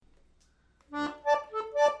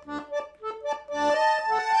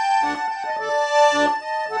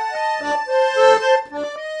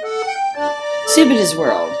Subita's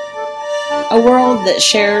world. A world that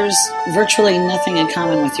shares virtually nothing in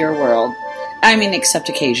common with your world. I mean, except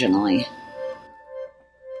occasionally.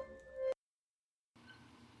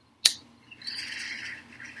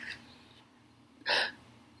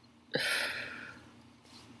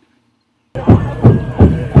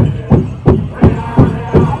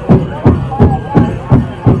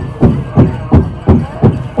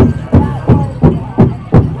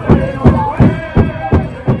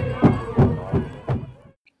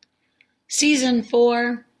 Season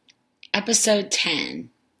 4, Episode 10.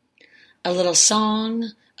 A little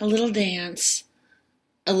song, a little dance,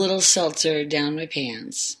 a little seltzer down my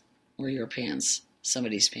pants. Or your pants.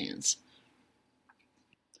 Somebody's pants.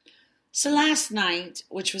 So last night,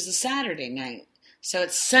 which was a Saturday night, so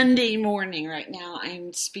it's Sunday morning right now,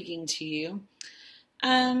 I'm speaking to you.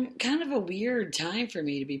 Kind of a weird time for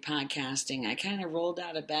me to be podcasting. I kind of rolled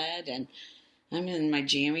out of bed and I'm in my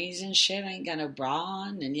jammies and shit. I ain't got no bra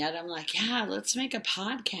on. And yet I'm like, yeah, let's make a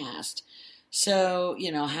podcast. So,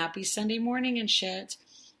 happy Sunday morning and shit.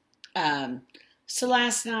 So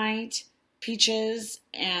last night, Peaches,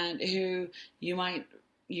 and who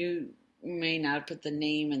you may not put the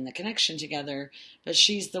name and the connection together, but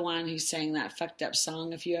she's the one who sang that fucked up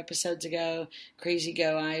song a few episodes ago, Crazy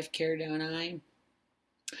Go I've Care Don't I?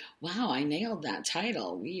 Wow, I nailed that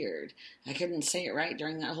title. Weird. I couldn't say it right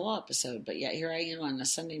during that whole episode, but yet here I am on a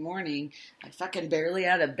Sunday morning. I fucking barely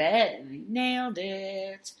out of bed, and I nailed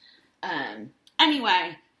it.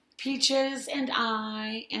 Anyway, Peaches and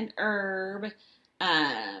I and Herb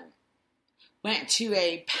went to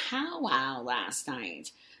a powwow last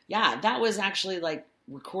night. Yeah, that was actually like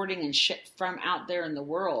recording and shit from out there in the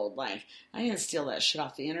world. Like, I didn't steal that shit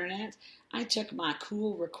off the internet. I took my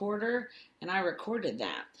cool recorder and I recorded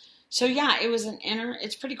that. So yeah, it was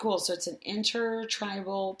it's pretty cool. So it's an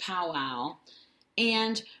inter-tribal powwow.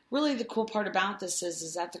 And really the cool part about this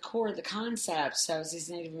is at the core of the concept. So it's these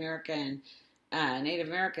Native Americans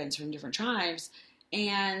from different tribes.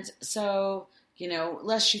 And so,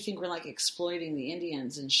 lest you think we're like exploiting the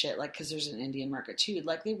Indians and shit, like, cause there's an Indian market too.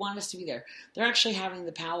 Like, they want us to be there. They're actually having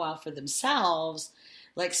the powwow for themselves,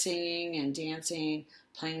 like singing and dancing,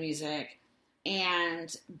 playing music.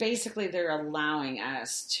 And basically they're allowing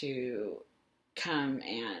us to come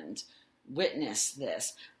and witness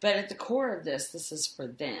this. But at the core of this is for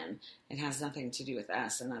them. It has nothing to do with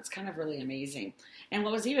us. And that's kind of really amazing. And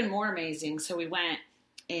what was even more amazing, so we went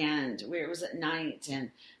and it was at night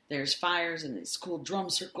and there's fires and this cool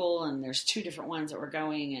drum circle and there's 2 different ones that were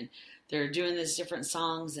going and they're doing these different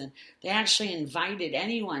songs and they actually invited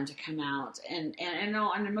anyone to come out. And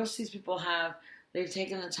most of these people they've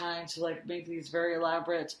taken the time to like make these very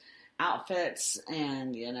elaborate outfits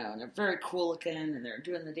and, and they're very cool looking and they're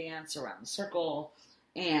doing the dance around the circle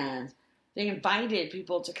and they invited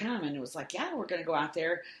people to come and it was like, yeah, we're going to go out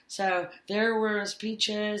there. So there was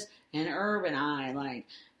Peaches and Herb and I like,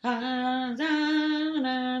 and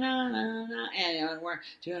we're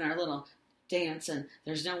doing our little dance and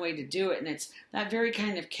there's no way to do it. And it's that very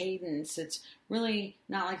kind of cadence. It's really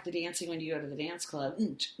not like the dancing when you go to the dance club.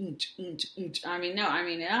 And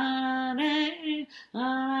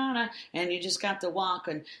you just got to walk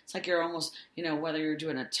and it's like you're almost, whether you're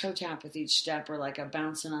doing a toe tap with each step or like a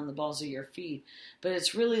bouncing on the balls of your feet. But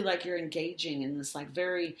it's really like you're engaging in this like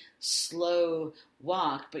very slow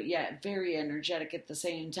walk, but yet very energetic at the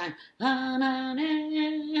same time.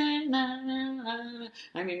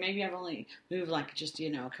 Maybe I've only moved like just,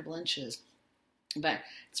 a couple inches. But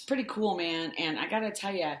it's pretty cool, man. And I got to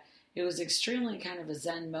tell you, it was extremely kind of a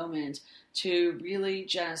zen moment to really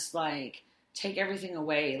just like take everything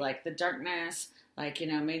away. Like the darkness, like,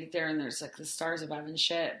 made it there and there's like the stars above and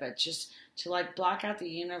shit. But just to like block out the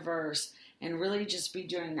universe and really just be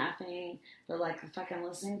doing nothing but like fucking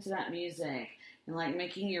listening to that music and like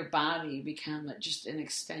making your body become just an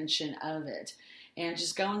extension of it. And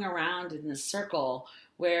just going around in this circle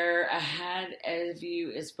where ahead of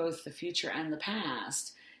you is both the future and the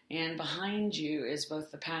past, and behind you is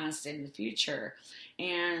both the past and the future.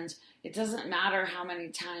 And it doesn't matter how many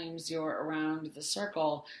times you're around the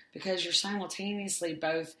circle because you're simultaneously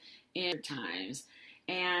both in times.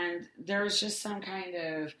 And there was just some kind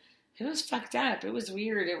of, it was fucked up. It was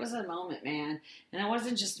weird. It was a moment, man. And it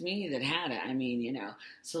wasn't just me that had it.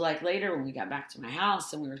 So like later when we got back to my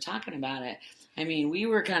house and we were talking about it, we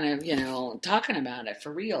were kind of, talking about it for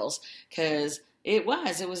reals because it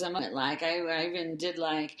was a moment. Like I even did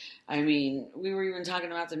we were even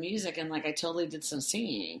talking about the music and like I totally did some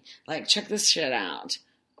singing. Like check this shit out.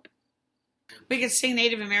 We could sing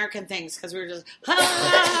Native American things because we were just,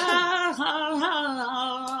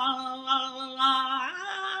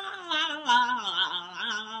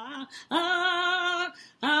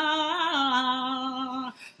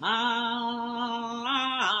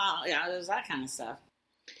 Yeah, there's that kind of stuff.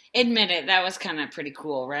 Admit it, that was kind of pretty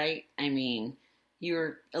cool, right? I mean, you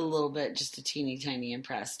were a little bit, just a teeny tiny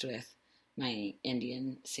impressed with my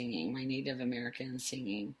Indian singing, my Native American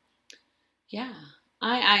singing. Yeah,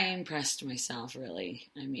 I impressed myself, really.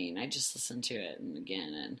 I mean, I just listened to it and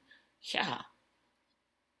again, and yeah,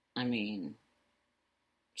 I mean,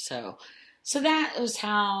 so that was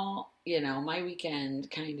how, my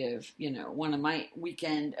weekend kind of, one of my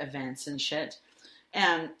weekend events and shit.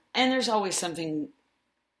 And there's always something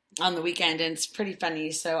on the weekend, and it's pretty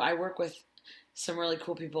funny. So I work with some really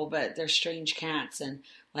cool people, but they're strange cats, and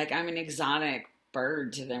like I'm an exotic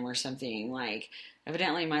bird to them or something. Like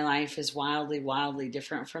evidently my life is wildly, wildly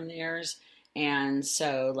different from theirs. And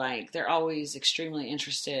so like they're always extremely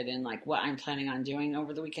interested in like what I'm planning on doing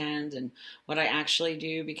over the weekend and what I actually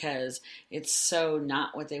do, because it's so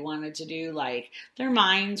not what they wanted to do. Like their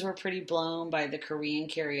minds were pretty blown by the Korean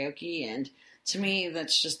karaoke, and to me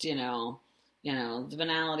that's just, the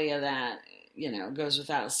banality of that, goes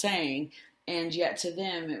without saying. And yet to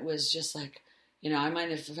them, it was just like, I might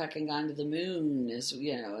have fucking gone to the moon as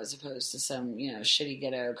opposed to some, shitty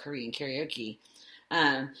ghetto Korean karaoke.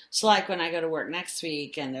 So like when I go to work next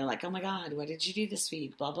week and they're like, oh my God, what did you do this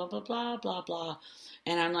week? Blah, blah, blah, blah, blah, blah.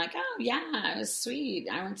 And I'm like, oh yeah, it was sweet.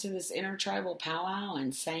 I went to this intertribal powwow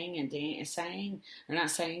and sang and sang, or not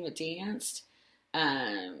sang, but danced.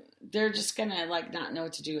 They're just gonna like not know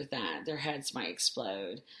what to do with that. Their heads might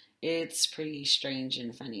explode. It's pretty strange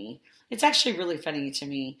and funny. It's actually really funny to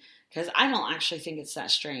me because I don't actually think it's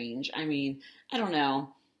that strange. I mean, I don't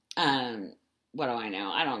know. What do I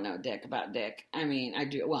know? I don't know dick about dick. I mean, I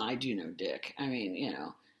do. Well, I do know dick. I mean,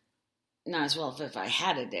 not as well if I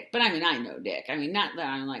had a dick, but I mean, I know dick. I mean, not that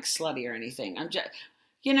I'm like slutty or anything. I'm just,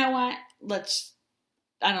 you know what?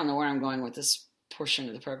 I don't know where I'm going with this portion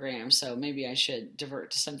of the program, so maybe I should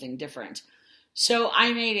divert to something different. So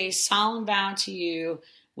I made a solemn vow to you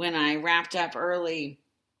when I wrapped up early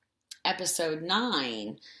episode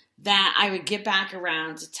 9 that I would get back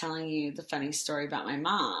around to telling you the funny story about my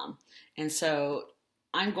mom. And so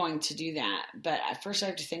I'm going to do that. But at first I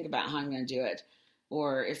have to think about how I'm going to do it,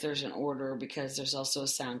 or if there's an order, because there's also a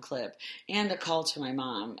sound clip and a call to my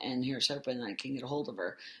mom. And here's hoping that I can get a hold of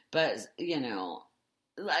her. But,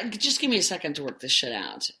 just give me a second to work this shit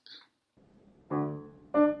out.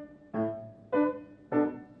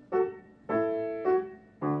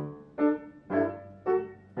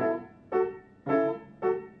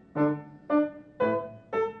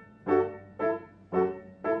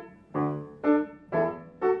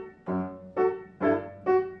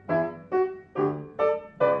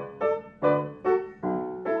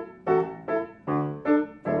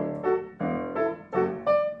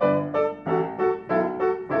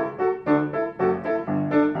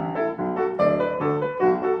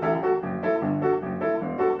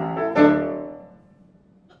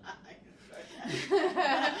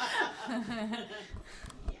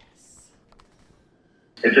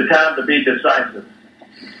 It's a time to be decisive.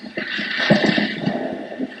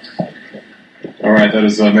 All right, that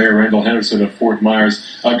is Mayor Randall Henderson of Fort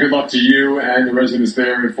Myers. Good luck to you and the residents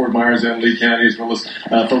there in Fort Myers and Lee County, as well as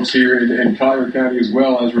folks here in Collier County as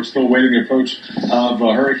well, as we're still waiting the approach of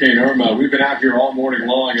Hurricane Irma. We've been out here all morning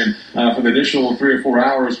long, and for the initial 3 or 4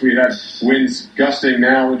 hours, we had winds gusting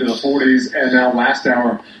now into the 40s, and now last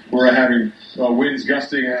hour we're having winds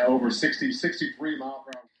gusting at over 60, 63 mile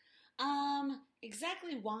per hour.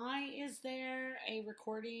 Exactly why is there a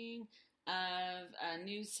recording of a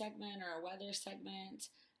news segment or a weather segment?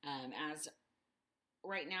 As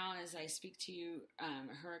right now, as I speak to you,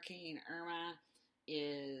 Hurricane Irma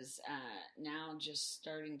is now just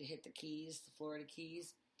starting to hit the Keys, the Florida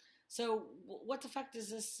Keys. So what the fuck does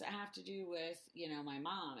this have to do with, my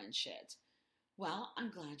mom and shit? Well, I'm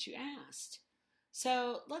glad you asked.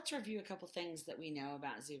 So let's review a couple things that we know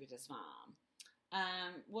about Zubita's mom.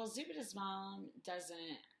 Well, Zubita's mom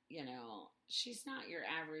doesn't, she's not your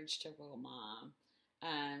average typical mom.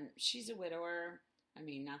 She's a widower. I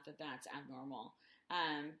mean, not that that's abnormal.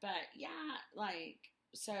 But yeah,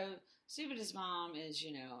 so Zubita's mom is,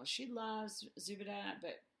 she loves Zubita,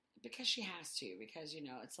 but because she has to, because,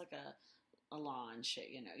 it's like a law and shit,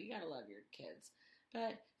 you gotta love your kids.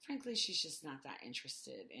 But frankly, she's just not that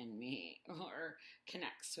interested in me or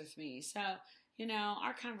connects with me. So,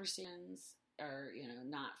 our conversations are,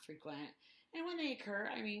 not frequent. And when they occur,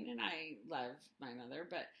 I mean, and I love my mother,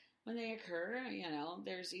 but when they occur,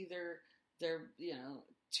 there's either they're,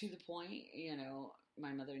 to the point,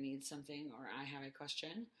 my mother needs something or I have a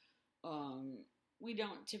question. We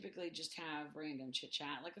don't typically just have random chit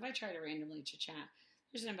chat. Like if I try to randomly chit chat,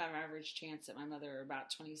 there's an above average chance that my mother,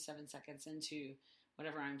 about 27 seconds into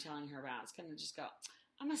whatever I'm telling her about, is going to just go,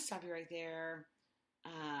 I'm going to stop you right there.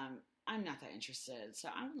 I'm not that interested, so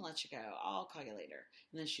I'm going to let you go. I'll call you later.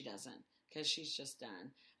 And then she doesn't, because she's just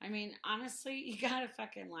done. I mean, honestly, you got to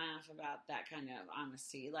fucking laugh about that kind of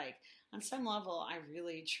honesty. Like, on some level, I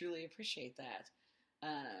really, truly appreciate that.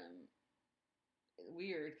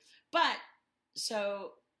 Weird. But,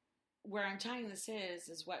 so, where I'm tying this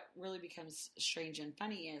is what really becomes strange and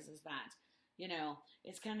funny is that,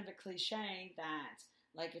 it's kind of a cliche that,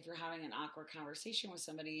 like, if you're having an awkward conversation with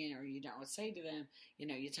somebody or you don't know what to say to them,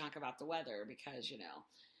 you talk about the weather because,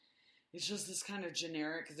 it's just this kind of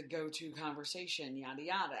generic, the go-to conversation, yada,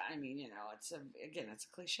 yada. I mean, it's a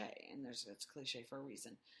cliche, and it's a cliche for a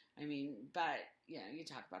reason. I mean, but, you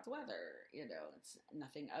talk about the weather, it's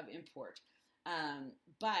nothing of import.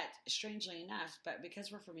 But strangely enough, but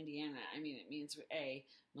because we're from Indiana, I mean, it means,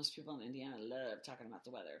 most people in Indiana love talking about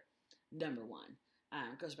the weather. Number one,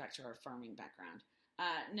 goes back to our farming background.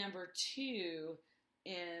 Number two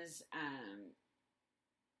is,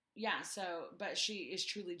 but she is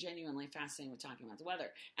truly, genuinely fascinated with talking about the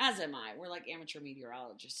weather, as am I. We're like amateur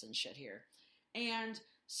meteorologists and shit here. And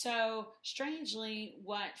so, strangely,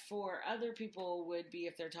 what for other people would be,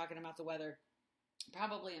 if they're talking about the weather,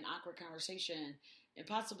 probably an awkward conversation, and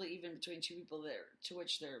possibly even between two people to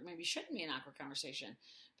which there maybe shouldn't be an awkward conversation.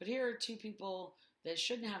 But here are two people that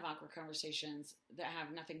shouldn't have awkward conversations, that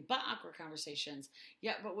have nothing but awkward conversations.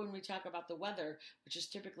 But when we talk about the weather, which is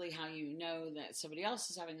typically how you know that somebody else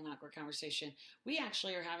is having an awkward conversation, we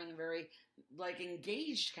actually are having a very,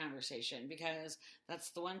 engaged conversation, because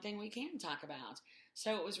that's the one thing we can talk about.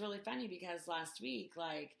 So it was really funny because last week,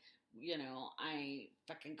 I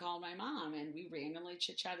fucking called my mom and we randomly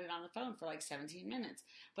chit-chatted on the phone for 17 minutes.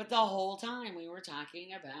 But the whole time we were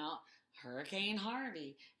talking about Hurricane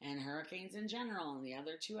Harvey and hurricanes in general and the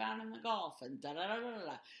other two out in the Gulf and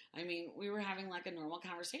da-da-da-da-da. I mean, we were having a normal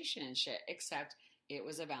conversation and shit, except it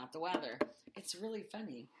was about the weather. It's really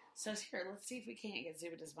funny. So here, let's see if we can't get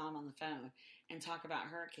Zubita's mom on the phone and talk about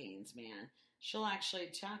hurricanes, man. She'll actually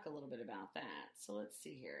talk a little bit about that. So let's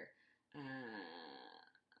see here.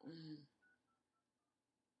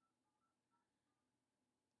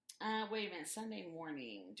 Wait a minute, Sunday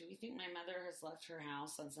morning. Do we think my mother has left her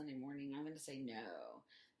house on Sunday morning? I'm going to say no.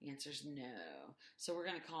 The answer is no. So we're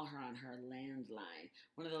going to call her on her landline.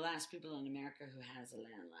 One of the last people in America who has a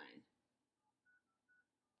landline.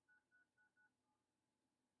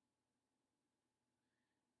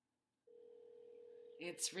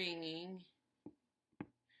 It's ringing.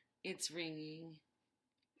 It's ringing.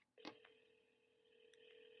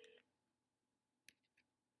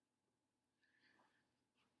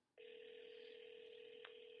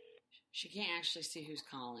 She can't actually see who's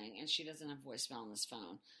calling, and she doesn't have voicemail on this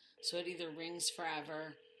phone. So it either rings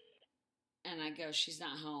forever, and I go, she's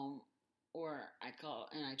not home, or I call,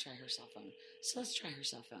 and I try her cell phone. So let's try her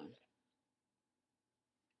cell phone.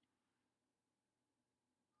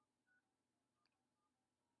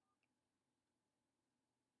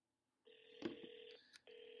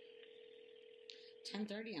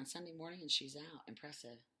 "10:30 on Sunday morning, and she's out.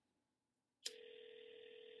 Impressive."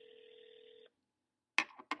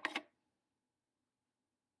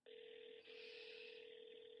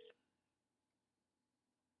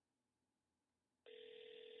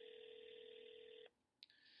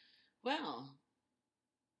 Well,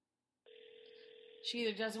 she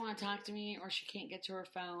either doesn't want to talk to me, or she can't get to her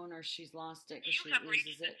phone, or she's lost it because she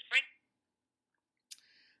loses it.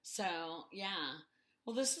 So, yeah.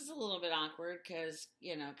 Well, this is a little bit awkward because,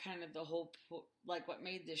 kind of the whole, what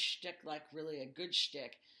made this shtick, really a good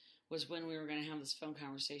shtick was when we were going to have this phone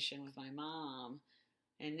conversation with my mom.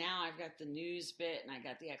 And now I've got the news bit and I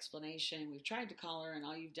got the explanation. We've tried to call her and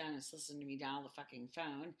all you've done is listen to me dial the fucking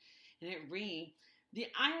phone. And it rang. The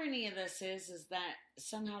irony of this is that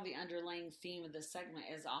somehow the underlying theme of this segment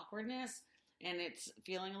is awkwardness. And it's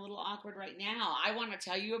feeling a little awkward right now. I want to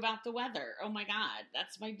tell you about the weather. Oh my God,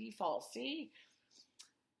 that's my default. See?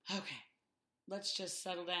 Okay, let's just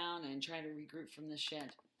settle down and try to regroup from this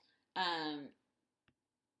shit.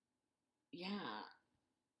 Yeah.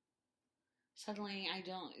 Suddenly I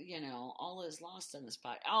don't, all is lost on this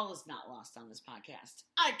podcast. All is not lost on this podcast.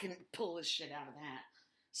 I can pull this shit out of that.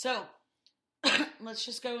 So, let's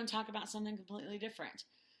just go and talk about something completely different.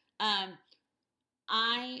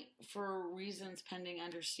 For reasons pending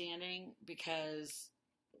understanding, because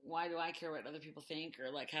why do I care what other people think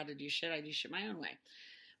or how to do shit? I do shit my own way.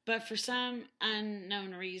 But for some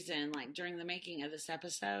unknown reason, during the making of this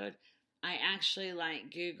episode, I actually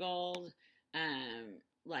Googled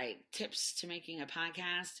tips to making a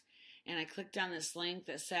podcast, and I clicked on this link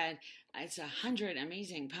that said it's 100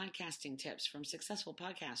 amazing podcasting tips from successful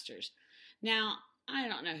podcasters. Now, I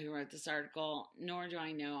don't know who wrote this article, nor do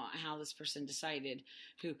I know how this person decided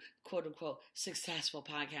who, quote unquote, successful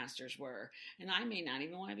podcasters were. And I may not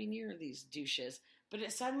even want to be near these douches. But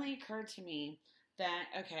it suddenly occurred to me that,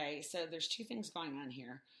 okay, so there's two things going on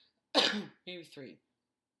here. Maybe three.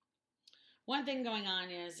 One thing going on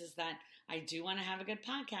is that I do want to have a good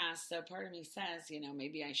podcast. So part of me says,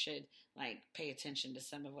 maybe I should pay attention to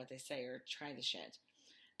some of what they say or try the shit.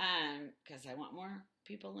 Because I want more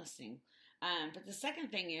people listening. But the second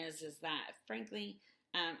thing is that, frankly,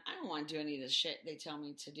 I don't want to do any of the shit they tell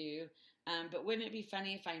me to do. But wouldn't it be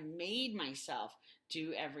funny if I made myself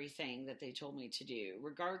do everything that they told me to do,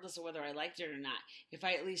 regardless of whether I liked it or not? If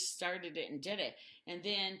I at least started it and did it, and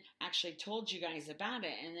then actually told you guys about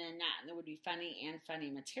it, and then that would be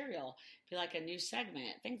funny material. Be like a new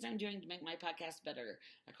segment, things I'm doing to make my podcast better,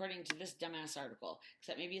 according to this dumbass article.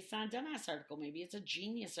 Except maybe it's not a dumbass article, maybe it's a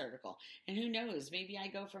genius article, and who knows? Maybe I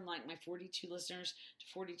go from my 42 listeners to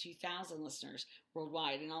 42,000 listeners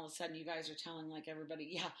worldwide, and all of a sudden you guys are telling everybody,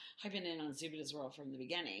 yeah, I've been in on Zubita's World from the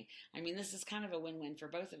beginning. I mean, this is kind of a win-win for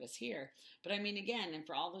both of us here. But I mean, again, and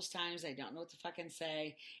for all those times I don't know what to fucking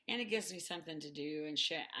say, and it gives me something to do and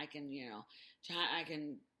shit, I can,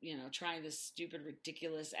 try this stupid,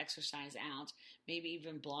 ridiculous exercise out, maybe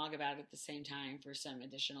even blog about it at the same time for some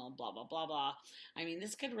additional blah, blah, blah, blah. I mean,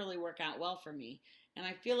 this could really work out well for me. And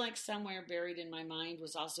I feel like somewhere buried in my mind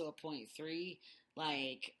was also a 0.3.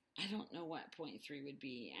 I don't know what 0.3 would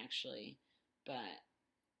be, actually, but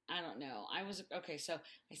I don't know. So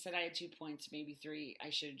I said I had 2 points, maybe 3. I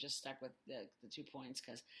should have just stuck with the 2 points,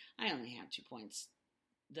 because I only have 2 points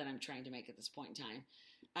that I'm trying to make at this point in time.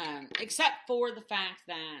 Except for the fact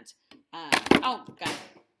that, oh, God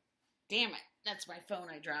damn it, that's my phone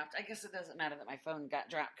I dropped. I guess it doesn't matter that my phone got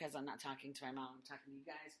dropped, because I'm not talking to my mom, I'm talking to you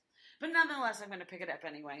guys. But nonetheless, I'm going to pick it up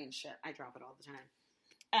anyway, and shit, I drop it all the time.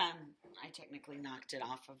 I technically knocked it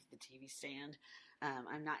off of the TV stand.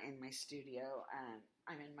 I'm not in my studio.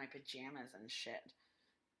 I'm in my pajamas and shit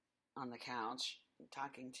on the couch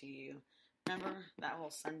talking to you. Remember that whole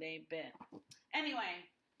Sunday bit? Anyway,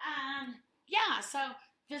 so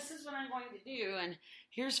this is what I'm going to do, and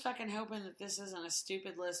here's fucking hoping that this isn't a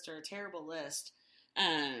stupid list or a terrible list,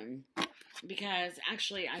 because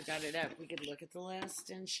actually I've got it up. We could look at the list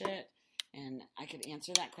and shit, and I could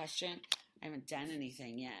answer that question. I haven't done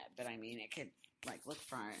anything yet, but I mean, it could, look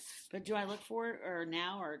for it. But do I look for it or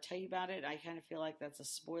now or tell you about it? I kind of feel like that's a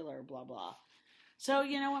spoiler, blah, blah. So,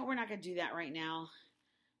 you know what? We're not going to do that right now.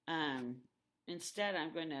 Instead,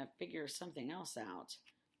 I'm going to figure something else out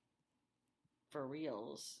for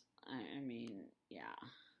reals. I mean, yeah.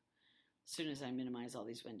 As soon as I minimize all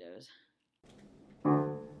these windows.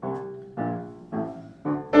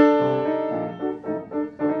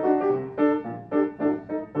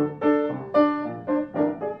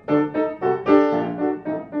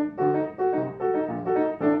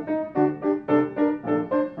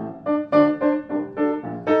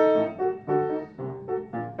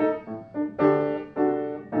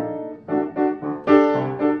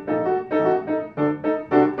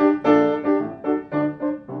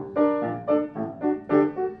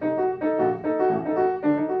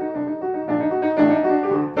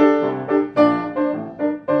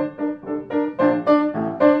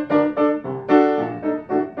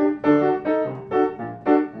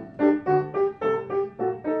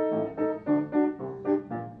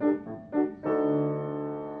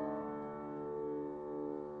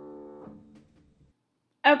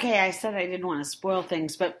 Okay, I said I didn't want to spoil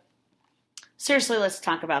things, but seriously, let's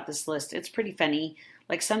talk about this list. It's pretty funny.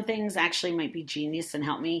 Some things actually might be genius and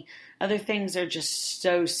help me. Other things are just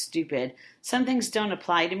so stupid. Some things don't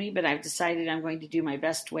apply to me, but I've decided I'm going to do my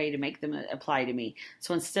best way to make them apply to me.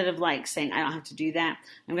 So instead of saying I don't have to do that,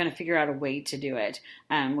 I'm going to figure out a way to do it,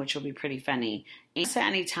 which will be pretty funny. And set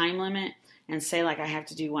any time limit and say I have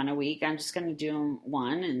to do one a week. I'm just going to do them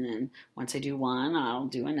one, and then once I do one, I'll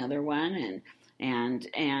do another one,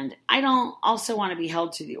 and I don't also want to be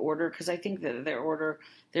held to the order, because I think that their order,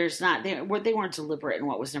 they weren't deliberate in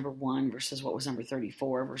what was number 1 versus what was number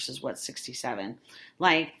 34 versus what's 67.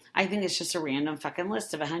 I think it's just a random fucking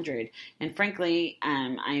list of 100. And frankly,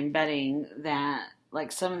 I'm betting that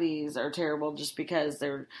some of these are terrible just because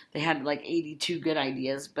they had 82 good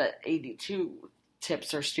ideas, but 82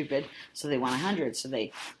 tips are stupid, so they want 100. So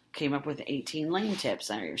they came up with 18 lame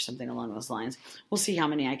tips or something along those lines. We'll see how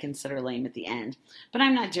many I consider lame at the end. But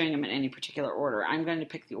I'm not doing them in any particular order. I'm going to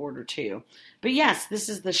pick the order too. But yes, this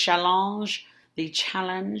is the challenge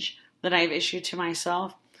that I've issued to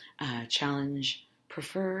myself. Challenge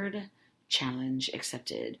preferred, challenge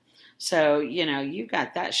accepted. So, you've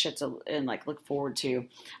got that shit to look forward to.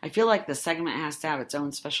 I feel like the segment has to have its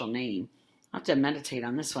own special name. I'll have to meditate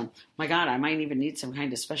on this one. My God, I might even need some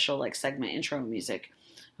kind of special like segment intro music.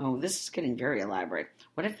 Oh, this is getting very elaborate.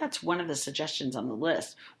 What if that's one of the suggestions on the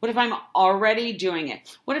list? What if I'm already doing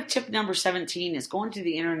it? What if tip number 17 is going to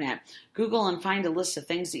the internet, Google and find a list of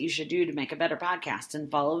things that you should do to make a better podcast and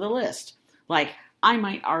follow the list? Like, I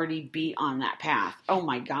might already be on that path. Oh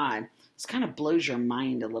my God. This kind of blows your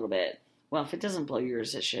mind a little bit. Well, if it doesn't blow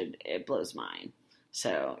yours, it blows mine.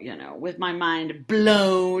 So, with my mind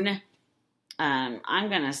blown, I'm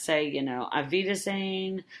going to say, Auf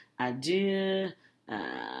Wiedersehen, adieu,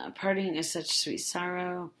 parting is such sweet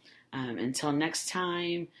sorrow. Until next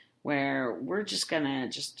time, where we're just going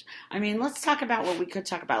to let's talk about what we could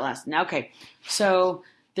talk about last. Now, okay, so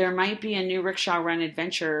there might be a new rickshaw run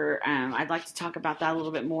adventure. I'd like to talk about that a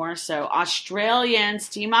little bit more. So Australians,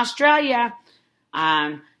 Team Australia,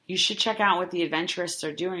 you should check out what the adventurists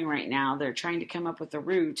are doing right now. They're trying to come up with a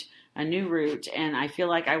new route, and I feel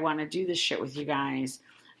like I want to do this shit with you guys,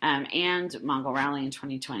 and Mongol Rally in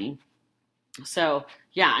 2020. So,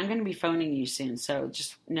 yeah, I'm going to be phoning you soon, so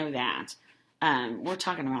just know that. We're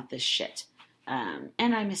talking about this shit, and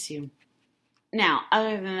I miss you. Now,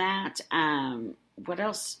 other than that, what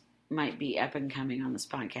else might be up and coming on this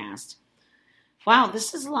podcast? Wow,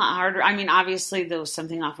 this is a lot harder. I mean, obviously, there was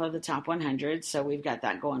something off of the top 100, so we've got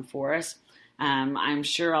that going for us. I'm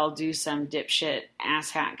sure I'll do some dipshit,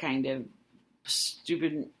 asshat kind of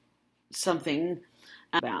stupid something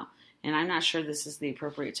about. And I'm not sure this is the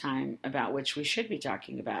appropriate time about which we should be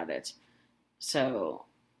talking about it. So,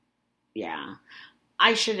 yeah.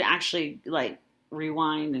 I should actually,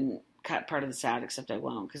 rewind and cut part of this out, except I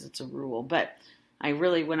won't because it's a rule. But I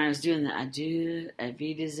really, when I was doing the adieu, auf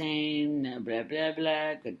Wiedersehen, blah, blah,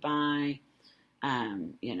 blah, goodbye,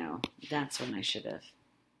 that's when I should have,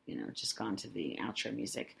 just gone to the outro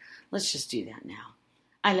music. Let's just do that now.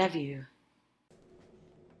 I love you.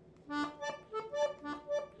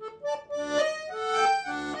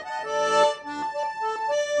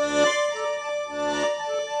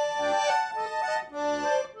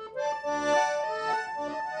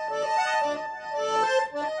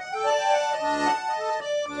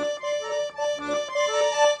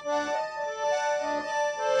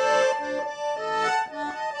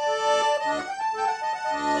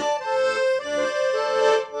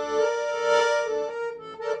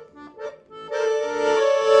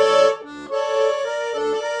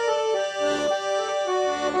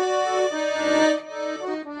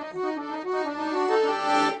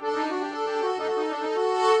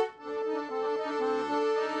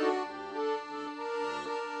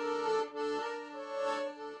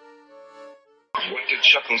 What did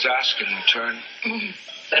Chuckles ask in return?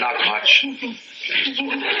 Not much. In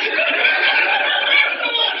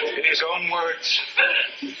his own words,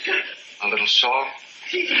 a little song,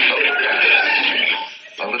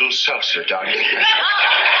 a little seltzer, darling.